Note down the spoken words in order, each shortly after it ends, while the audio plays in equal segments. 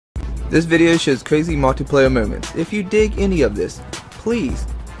This video shows crazy multiplayer moments. If you dig any of this, please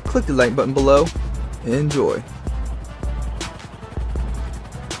click the like button below and enjoy.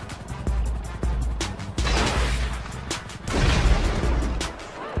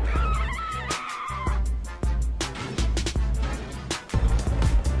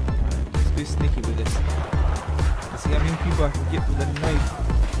 Let's be sneaky with this. Let's see how many people I can get with a knife.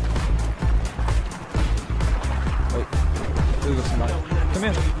 Wait, there goes somebody. Come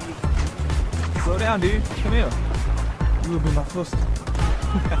here. Slow down, dude. Come here. You will be my first.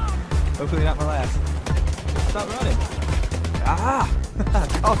 Hopefully not my last. Stop running. Ah!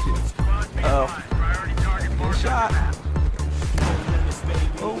 Caught you. Uh-oh. Get shot.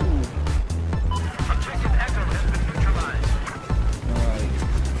 Oh. Alright.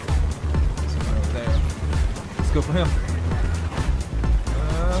 Someone over there. Let's go for him.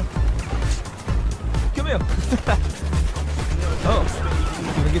 Come here. Oh.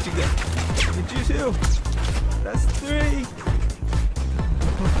 I'm gonna get you again. Get you too. That's 3.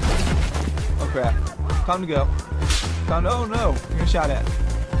 Oh crap. Time to go. Time to, oh no. You're getting shot at.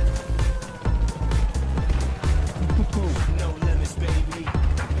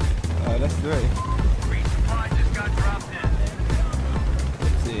 That's 3.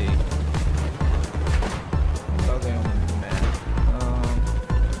 Let's see. Oh, they don't want to be mad.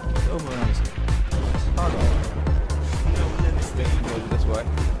 It's over on this. Hold on. Go this way.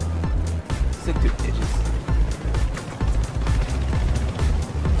 Stick to ditches.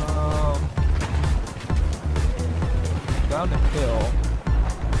 Down the hill.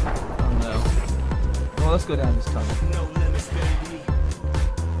 Oh no. Well, let's go down this tunnel.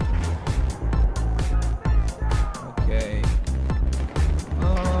 Okay.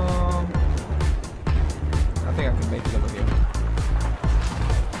 I think I can make it over here.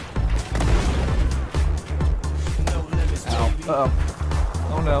 Ow. Uh-oh.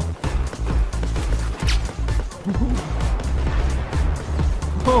 Oh no.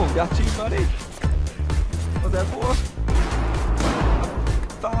 Oh, got you, buddy. What's that for?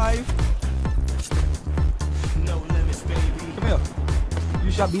 5. No limits, baby. Come here.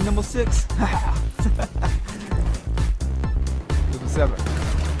 You shot B number 6. Number 7.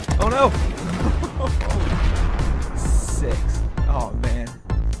 Oh no. 6. Oh man.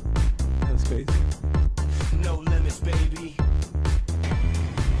 That was crazy. No limits, baby.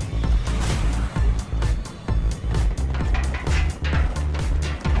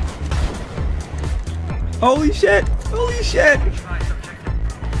 Holy shit! Holy shit!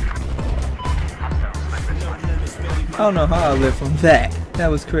 I don't know how I lived from that. That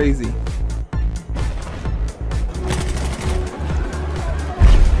was crazy.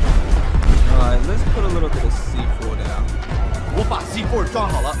 Alright, let's put a little bit of C4 down.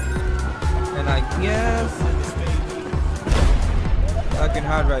 And I guess I can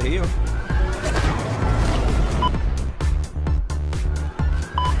hide right here.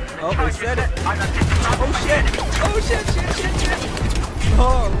 Oh, they said it. Oh shit! Oh shit, shit.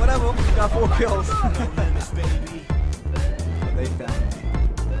 Oh, whatever. Got 4 kills. They found me.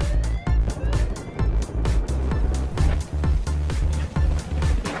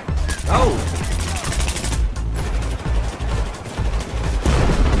 Oh!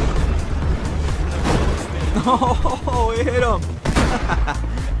 Oh, it hit him!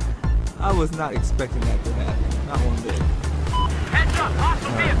 I was not expecting that to happen. Not one bit.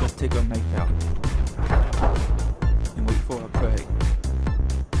 Let's take our knife out and wait for our prey.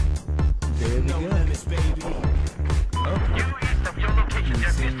 There we go. Oh, he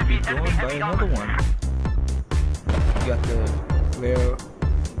seems to be joined by another one. We got the rare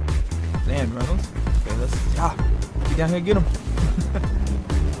land Reynolds. Okay, let's get down here and get him.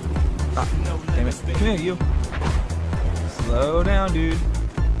 Damn it! Come here, you. Slow down, dude.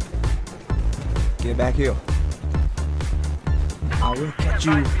 Get back here. I will catch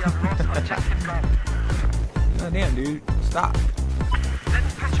you. Oh, damn, dude. Stop.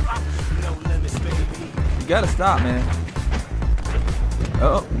 You gotta stop, man. Uh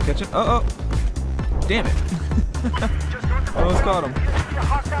oh, I'm catching. Uh oh. Damn it. Almost caught him.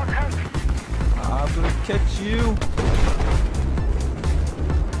 I'm gonna catch you.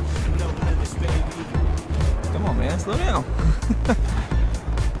 Come on, man. Slow down.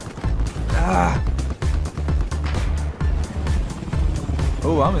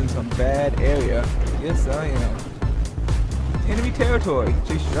 Oh, I'm in some bad area. Yes, I am. Enemy territory.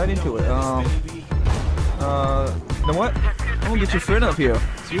 Chase right into it. You know what? I'm gonna get your friend up here.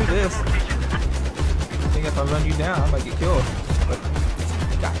 Screw this. I think if I run you down, I might get killed. But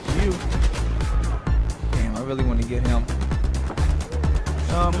got you. Damn, I really want to get him.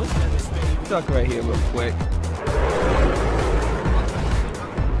 Let's duck right here real quick.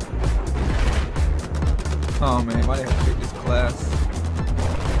 Oh man, why did I have to pick this class?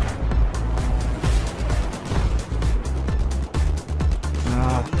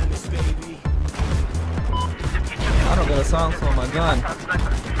 I don't got a silencer on my gun.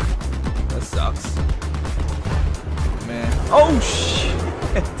 That sucks. Man. Oh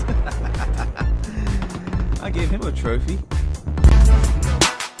shit! I gave him a trophy.